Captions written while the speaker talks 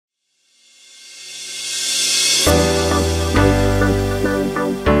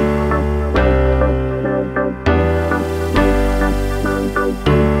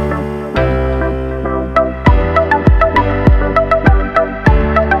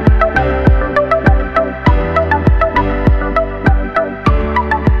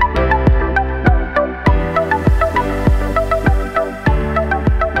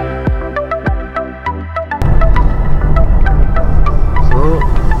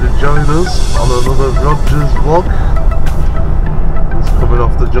join us on another Rogers vlog. It's coming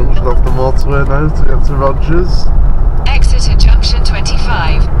off the junction off the motorway now to get to Rogers. Exit at junction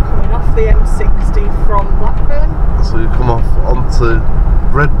 25. Coming off the M60 from Blackburn. So you come off onto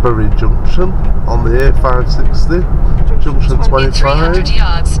Redbury Junction on the A560, junction 25. In 300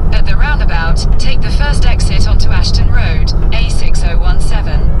 yards, at the roundabout, take the first exit onto Ashton Road,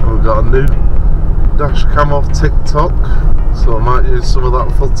 A6017. And we've got a new dash cam off TikTok, so I might use some of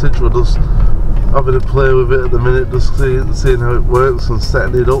that footage. We're just having a play with it at the minute, just seeing how it works and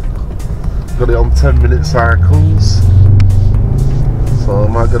setting it up. Got it on 10-minute cycles, so I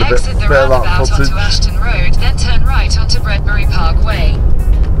might get a bit of that footage. Onto Ashton Road, then turn right onto Bredbury Parkway.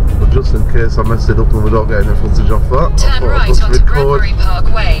 But just in case I mess it up and we don't get any footage off that, turn right onto Bredbury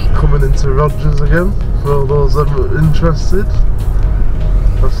Parkway. Coming into Rogers again, for all those that are interested.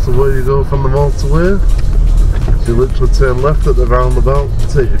 That's the way you go from the motorway. So you literally turn left at the roundabout,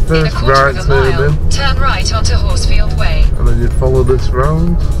 take your first right turn in. Turn right onto Horsefield Way. And then you follow this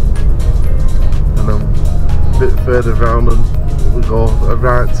round. And then a bit further round and we go a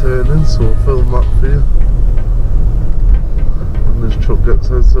right turn in, so we'll film that for you. And this truck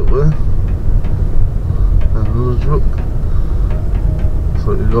gets out that way. And another truck. So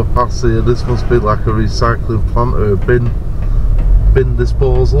you go past here, this must be like a recycling plant or a bin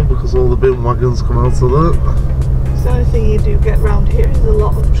disposal, because all the bin wagons come out of that. So the only thing you do get round here is a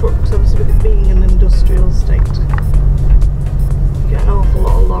lot of trucks, obviously with it being an industrial estate. You get an awful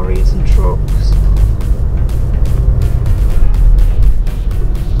lot of lorries and trucks.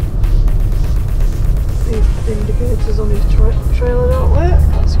 The indicators on his trailer don't work,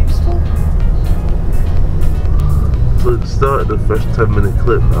 that's useful. So it started a fresh 10-minute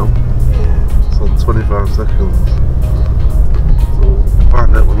clip now. Yeah. It's on 25 seconds. So we'll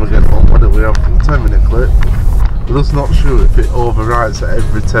find out when we get home whether we have a 10-minute clip. We're just not sure if it overwrites at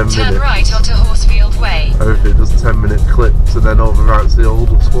every 10 minutes. Turn right onto Horsefield Way. Or if it does 10-minute clips and then overwrites the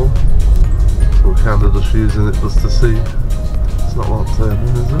oldest one. So we're kind of just using it just to see. It's not like turning,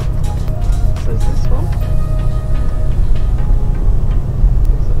 is it? So is this one?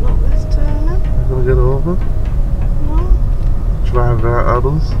 Is it not this turning? You're gonna get over? No. Drive right at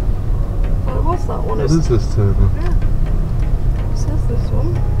us. Well, it was that one. What is this turning? Yeah. It says this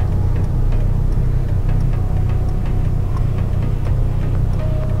one.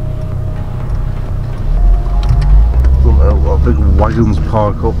 Big wagons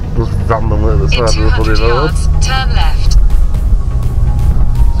park up just randomly at the side of the bloody road. Turn left. So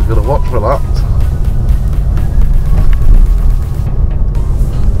you've got to watch for that.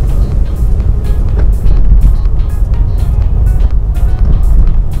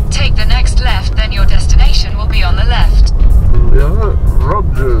 Take the next left, then your destination will be on the left. Yeah,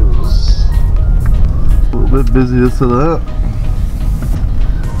 Rogers. A little bit busier today.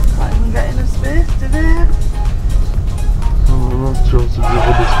 Can't even get in a space today. Your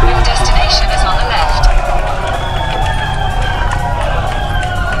destination is on the left.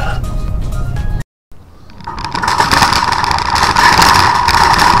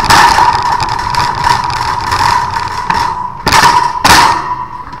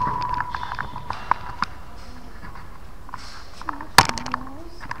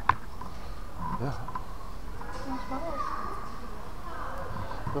 Yeah.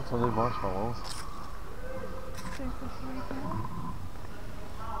 Got any marshmallows?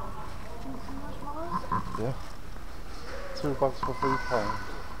 Yeah. 2 bags for £3.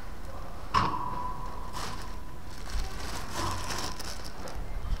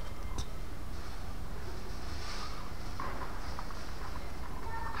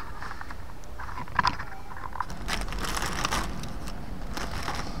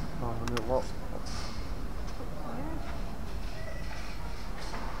 Oh, we need a lot.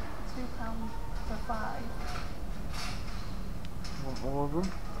 £2 for 5. Want more of them?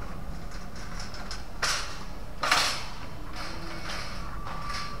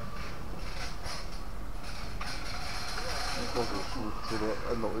 To the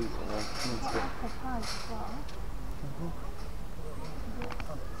end of each one.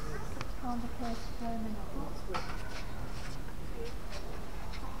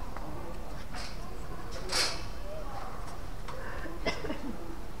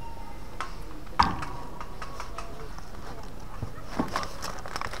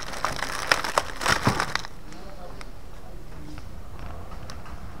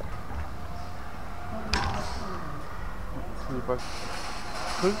 Bags.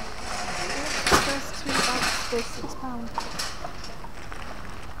 Who? First 2 bags for £6.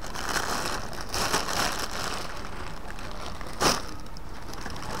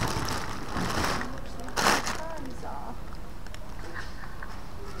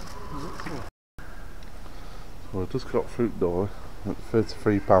 We've just got fruit dough at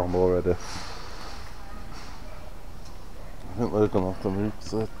 £33 already. I think they're going to have to move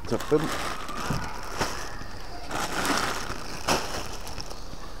because they're different.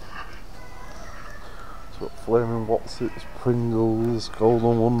 So we've got Flaming Watsits, Pringles,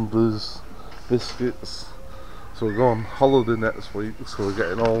 Golden Wonders, biscuits. So we're going on holiday next week, so we're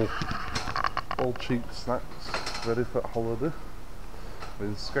getting all cheap snacks ready for holiday. We're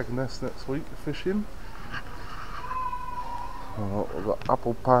in Skegness next week fishing. We've got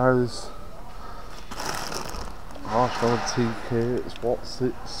apple pies, marshmallow tea cakes,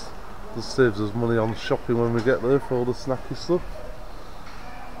 Watsits. Just saves us money on shopping when we get there for all the snacky stuff.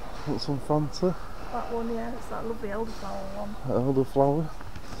 Want some Fanta? That one, yeah, it's that lovely elderflower one. Elderflower.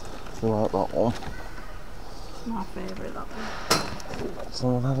 I like that one. It's my favourite, that one.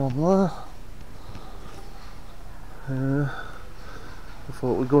 Some of that on there. I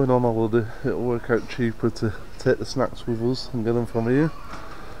thought we're going on holiday, it'll work out cheaper to take the snacks with us and get them from here.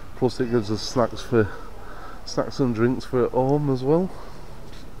 Plus it gives us snacks and drinks for at home as well.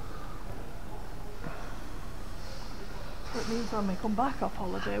 So it means when we come back off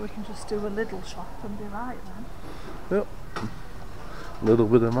holiday we can just do a little shop and be right then. Yep. A little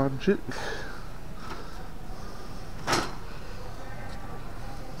bit of magic.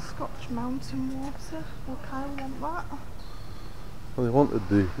 Scotch mountain water. Will Kyle want that? Well, they wanted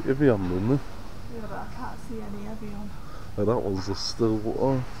the Evian, didn't they? Yeah, but I can't see any Evian. Oh, that one's the still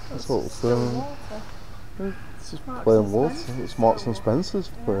water. That's what it's still water. It's just Marks plain and water. Spencer's It's Marks and still Spencer's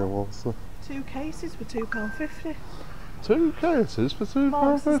water. plain Yeah. water. 2 cases for £2.50. 2 cases for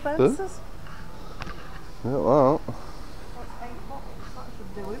Marks and £2.50. Spencer's. Yeah, that. That's 8 bottles. That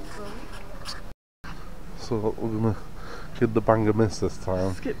should do it for a week. So we're gonna give the bang a miss this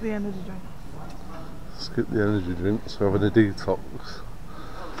time. Skip the energy drink. Skip the energy drinks. We're having a detox.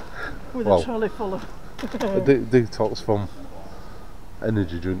 With Well, a trolley full of... A detox from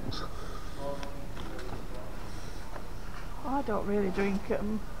energy drinks. I don't really drink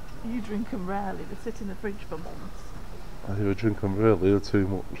them. You drink them rarely. They sit in the fridge for months. I either drink them really or too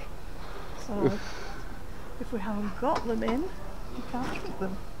much. So if we haven't got them in, you can't drink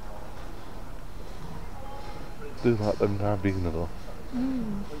them. Do like them Ribena though.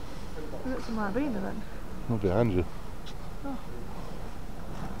 We've got some Ribena then. I'm behind you. Oh.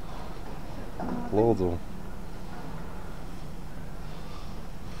 Loads of them.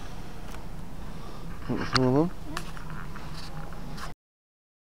 Want some of them?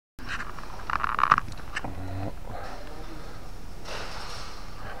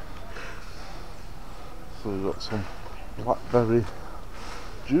 So we've got some blackberry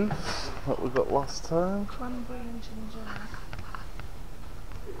juice that we got last time. Cranberry and ginger.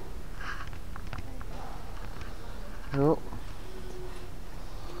 Yep.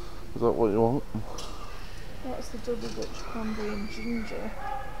 Is that what you want? That's the double Dutch cranberry and ginger.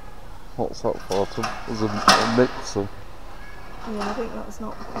 What's that for? There's a mix of. Yeah, I think that's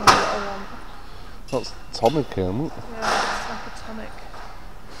not the kind that I want. That's tonic, isn't it? Yeah, it's like a tonic.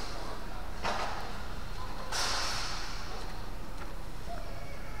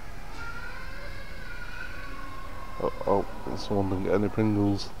 Oh, someone didn't get any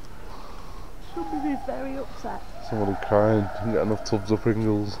Pringles. She'll be very upset. Somebody crying, didn't get enough tubs of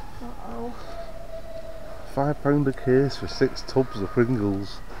Pringles. Uh-oh. £5 a case for 6 tubs of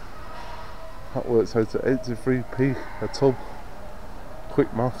Pringles. That works out at 83p a tub.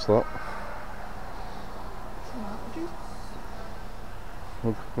 Quick maths that. Tomato juice.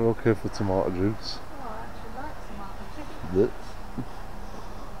 We're okay for tomato juice. Oh, I actually like tomato juice. Blech.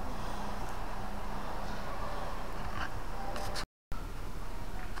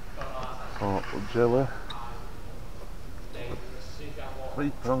 Oh, jelly.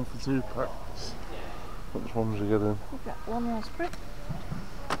 £3 for 2 packs. Which ones are you getting? We'll get one raspberry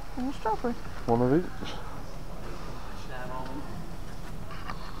and a strawberry. One of each?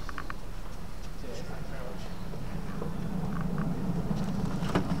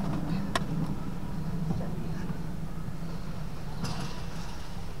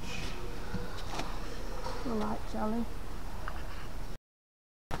 I like jelly.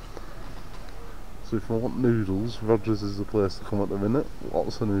 So if I want noodles, Rogers is the place to come at the minute.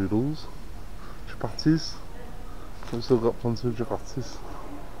 Lots of noodles. Chapatis. We've still got plenty of chapatis.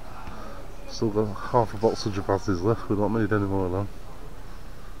 Still got half a box of chapatis left, we don't need any more of them.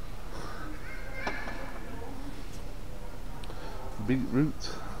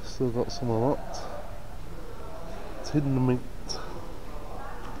 Beetroot, still got some of that. Tinned meat.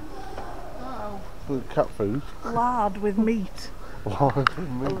 Oh. Cat food. Lard with meat. Lard with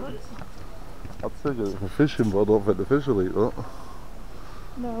meat. I'd take it for fishing, but I don't think the fish will eat that.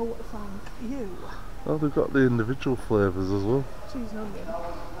 No, thank you. Oh, they've got the individual flavours as well. Cheese and onion.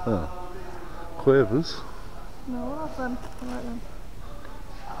 Yeah. Quavers. No, I'll have them. I like them.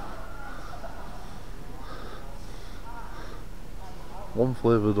 One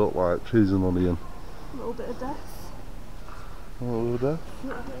flavour I don't like, cheese and onion. A little bit of death. A little bit of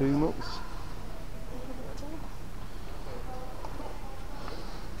A peanuts.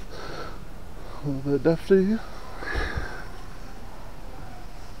 A little bit of death to you.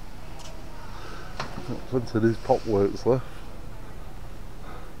 Plenty of these pop works left.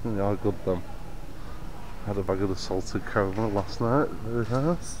 They are good them. Had a bag of the salted caramel last night, very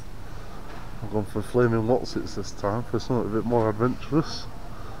nice. I've gone for flaming Wotsits this time for something a bit more adventurous.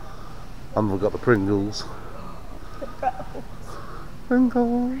 And we've got the Pringles.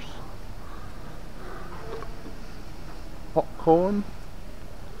 Pringles. Popcorn.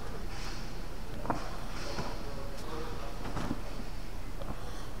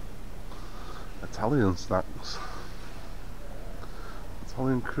 Italian snacks.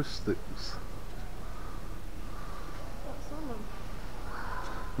 Italian crisp sticks.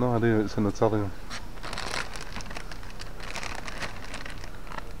 No idea it's in Italian.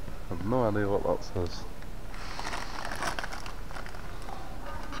 I have no idea what that says.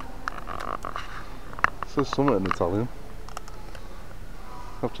 It says something in Italian.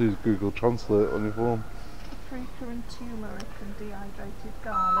 Have to use Google Translate on your phone. Paprika and turmeric and dehydrated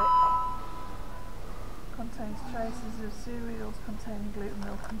garlic. Contains traces of cereals containing gluten,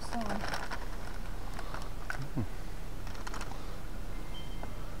 milk and soy.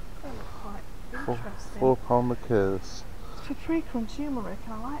 They look quite interesting. £4 a case. Paprika and turmeric, I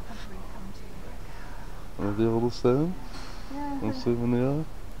like paprika and turmeric. Are they all the same? Yeah. I'm assuming they are.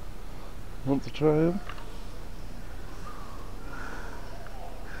 Want to try them?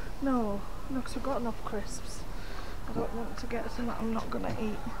 No, because I've got enough crisps. I don't want to get something I'm not going to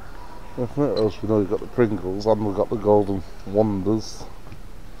eat. If not else, we know we've got the Pringles and we've got the Golden Wonders.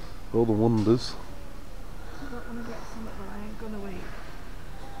 Golden Wonders. I don't want to get something that I ain't going to eat.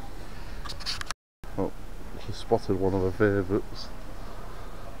 Oh, she spotted one of her favourites.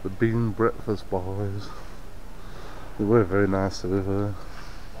 The Bean Breakfast Boys. They were very nice to be fair.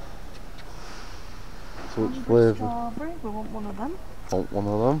 So it's flavoured. Strawberry, we want one of them. Want one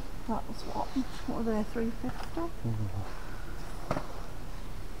of them? That was what are they, £3.50?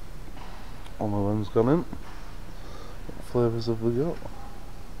 One of them's gone in. What flavours have we got?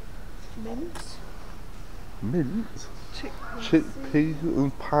 Mint. Mint? Chickpea. Chickpea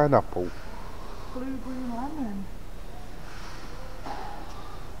and pineapple. Blueberry and lemon.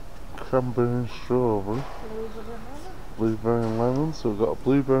 Cranberry and strawberry. Blueberry and lemon. Blueberry and lemon. So we've got a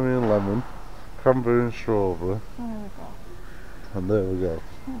blueberry and lemon, cranberry and strawberry. There we go. And there we go.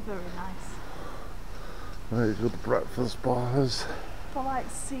 They're very nice. Very good breakfast bars. I like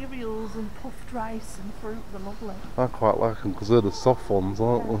cereals and puffed rice and fruit, they're lovely. I quite like them because they're the soft ones,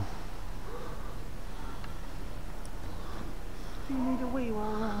 aren't Yeah. Do you need a wee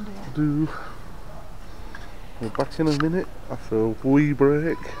while we're around here? they? We're back in a minute after a wee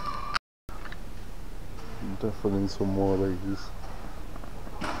break. Definitely need some more of these.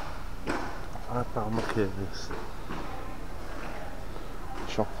 £5 a case.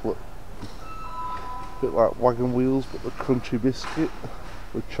 Chocolate. Bit like wagon wheels, but the crunchy biscuit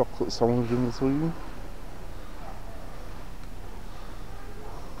with chocolate sandwich in between.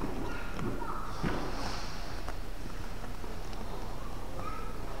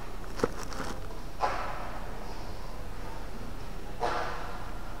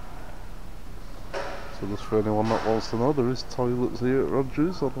 So just for anyone that wants to know, there is toilets here at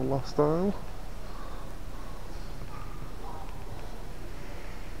Rogers on the last aisle.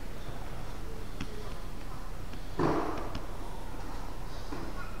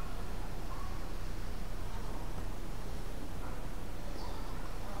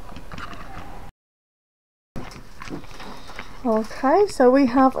 Okay, so we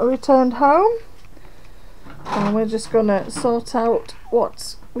have returned home and we're just going to sort out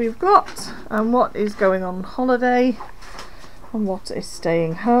what we've got and what is going on holiday and what is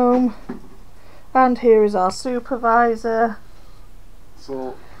staying home. And here is our supervisor.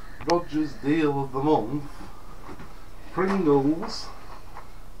 So, Rogers deal of the month, Pringles,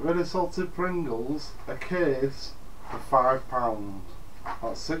 very salted Pringles, a case for £5.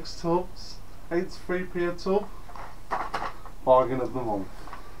 That's 6 tubs, 83p a tub. Bargain of the month.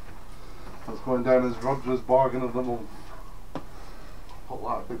 That's going down as Rogers bargain of the month. Put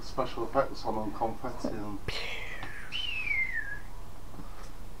like big special effects on confetti and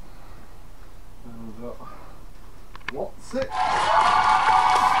then we've got what's it?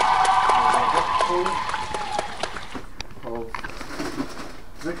 Of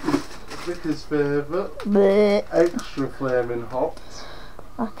Vicky's Vicky's favourite. Bleh. Extra flaming hot.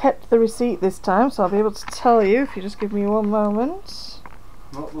 I kept the receipt this time, so I'll be able to tell you if you just give me one moment.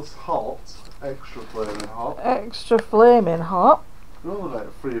 Not just hot, extra flaming hot. Extra flaming hot. They're only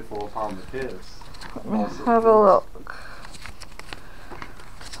like £3 or £4 a case. Let me have a look.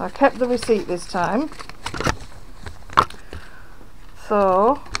 So I kept the receipt this time.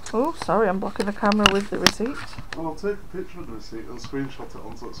 So, oh sorry, I'm blocking the camera with the receipt. I'll take a picture of the receipt and screenshot it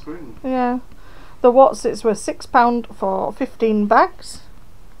onto the screen. Yeah. The Watsits were £6 for 15 bags.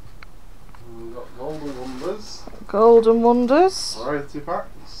 And we've got Golden Wonders. Golden Wonders. Variety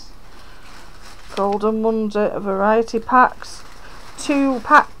packs. Golden Wonder variety packs. 2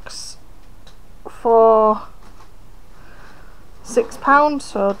 packs for £6,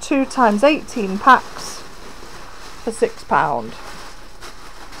 so 2 times 18 packs for £6.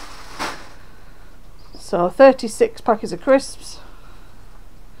 So 36 packets of crisps.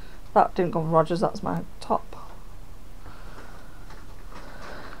 That didn't come from Rogers, that's my top.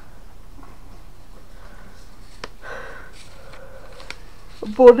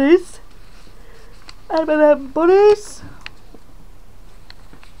 Bunnies. M&M bunnies.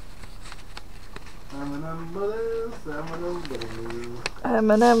 M&M bunnies, M&M bunnies.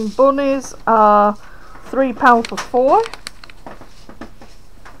 M&M bunnies are £3 for 4.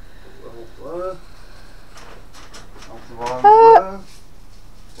 What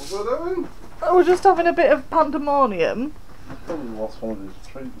we're doing? We're just having a bit of pandemonium. Probably lost one of his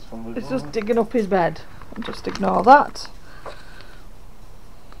treats from the It's just digging up his bed. Just ignore that.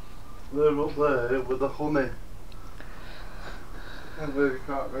 They're up there with the honey. And they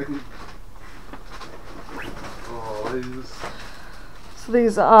can't read. Oh, these. So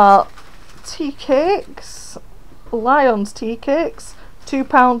these are tea cakes, Lion's tea cakes,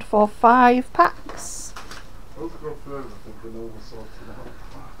 £2 for 5 packs. Let's go through everything and all sorted out.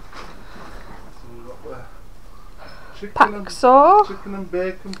 So we've got the chicken and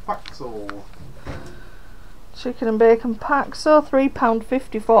bacon paxo. Chicken and bacon paxo,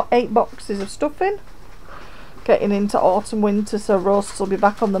 £3.50 for 8 boxes of stuffing. Getting into autumn winter, so roasts will be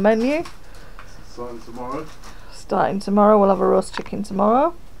back on the menu. Starting tomorrow. Starting tomorrow, we'll have a roast chicken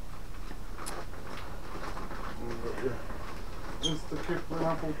tomorrow. Mr. Kipling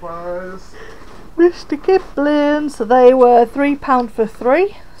apple pies. Mr. Kipling, so they were £3 for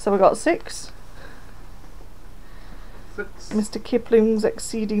 3, so we got 6. 6. Mr. Kipling's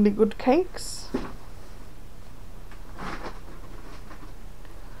exceedingly good cakes.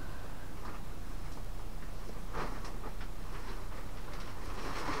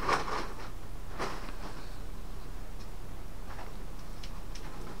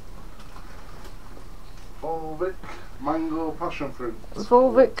 Volvic mango passion fruit.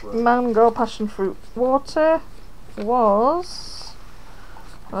 Volvic water. mango passion fruit water was,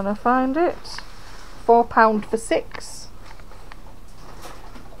 when I find it, £4 for 6.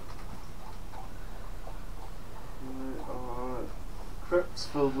 Crepes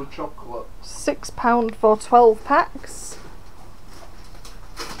filled with chocolate. £6 for 12 packs.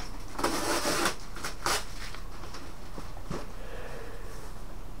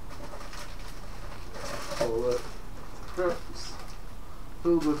 Crepes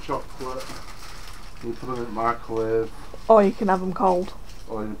filled with chocolate. You put them in the microwave. Or you can have them cold.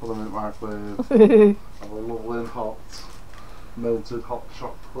 Or you put them in the microwave. Have a lovely and hot, melted hot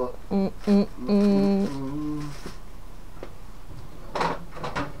chocolate. And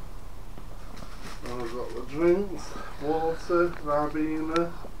I've got the drinks, water,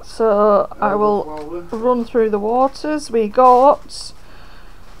 Ribena. So I will run through the waters. We got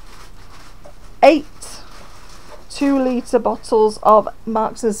 8 2-litre bottles of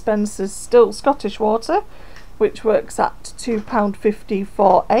Marks and Spencer's still Scottish water, which works at £2.50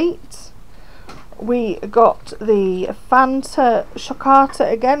 for 8. We got the Fanta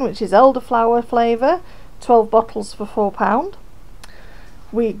Choccata again, which is elderflower flavour, 12 bottles for £4.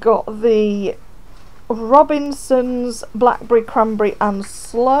 We got the Robinson's Blackberry, Cranberry and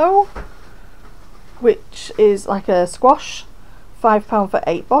Sloe, which is like a squash, £5 for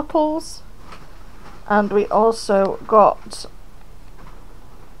 8 bottles. And we also got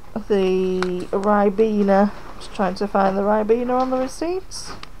the Ribena. Just trying to find the Ribena on the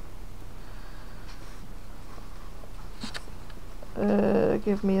receipts.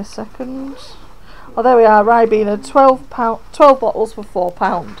 Give me a second. Oh, there we are, Ribena, 12 bottles for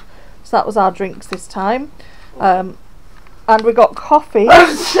 £4. So that was our drinks this time. And we got coffee.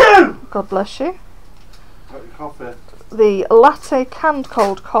 God bless you. Got your coffee. The latte canned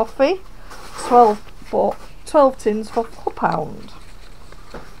cold coffee, 12 tins for £4.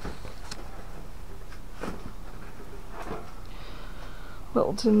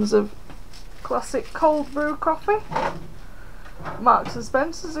 Little tins of classic cold brew coffee. Marks and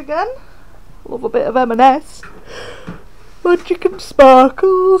Spencer's again. Love a bit of M&S. Magic and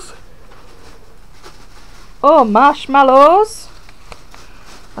Sparkles. Oh, marshmallows.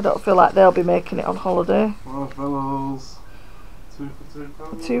 I don't feel like they'll be making it on holiday. Marshmallows. 2 for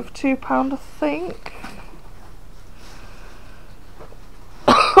 £2. 2 for £2, I think.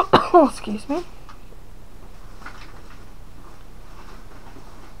 Oh, excuse me.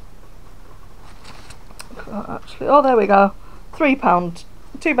 Actually, oh, there we go. £3.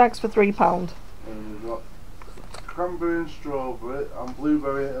 2 bags for £3. And we've got cranberry and strawberry and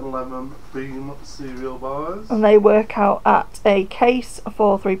blueberry and lemon bean cereal bars. And they work out at a case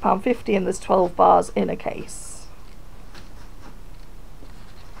for £3.50, and there's 12 bars in a case.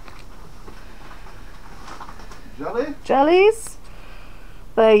 Jelly? Jellies.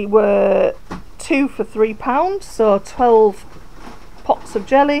 They were 2 for £3, so 12 pots of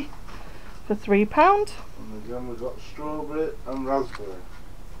jelly for £3. And again we've got strawberry and raspberry.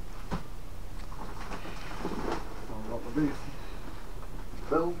 I've got the beef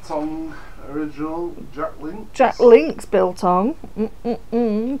biltong original Jack Links. Jack Links biltong. So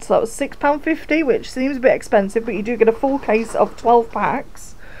that was £6.50, which seems a bit expensive, but you do get a full case of 12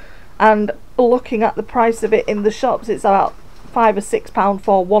 packs. And looking at the price of it in the shops, it's about £5 or £6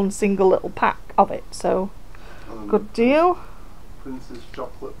 for one single little pack of it. So good deal. Prince's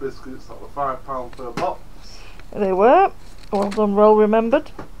chocolate biscuits that were £5 per box. They were. Well done, well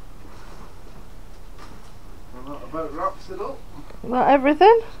remembered. And that about wraps it up. Not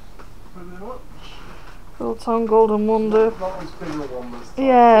everything. Pretty much. Biltong Golden Wonder. Not as big a one this time.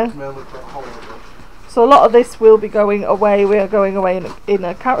 Yeah. It's mainly for holiday. So a lot of this will be going away. We are going away in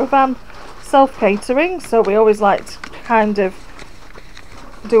a caravan, self-catering. So we always like to kind of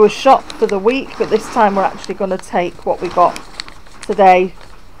do a shop for the week, but this time we're actually going to take what we got today,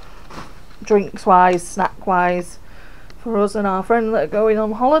 drinks wise, snack wise, for us and our friend that are going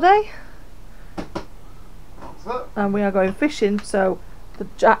on holiday. That's it. And we are going fishing, so the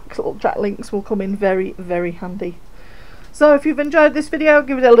little Jack Links will come in very, very handy. So if you've enjoyed this video,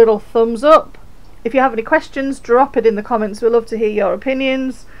 give it a little thumbs up. If you have any questions, drop it in the comments. We'd love to hear your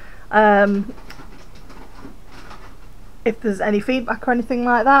opinions. If there's any feedback or anything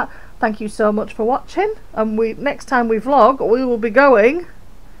like that, thank you so much for watching. And next time we vlog, we will be going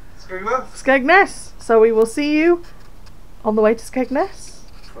Skegness. So we will see you on the way to Skegness.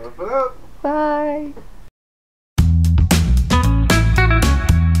 Bye for now. Bye.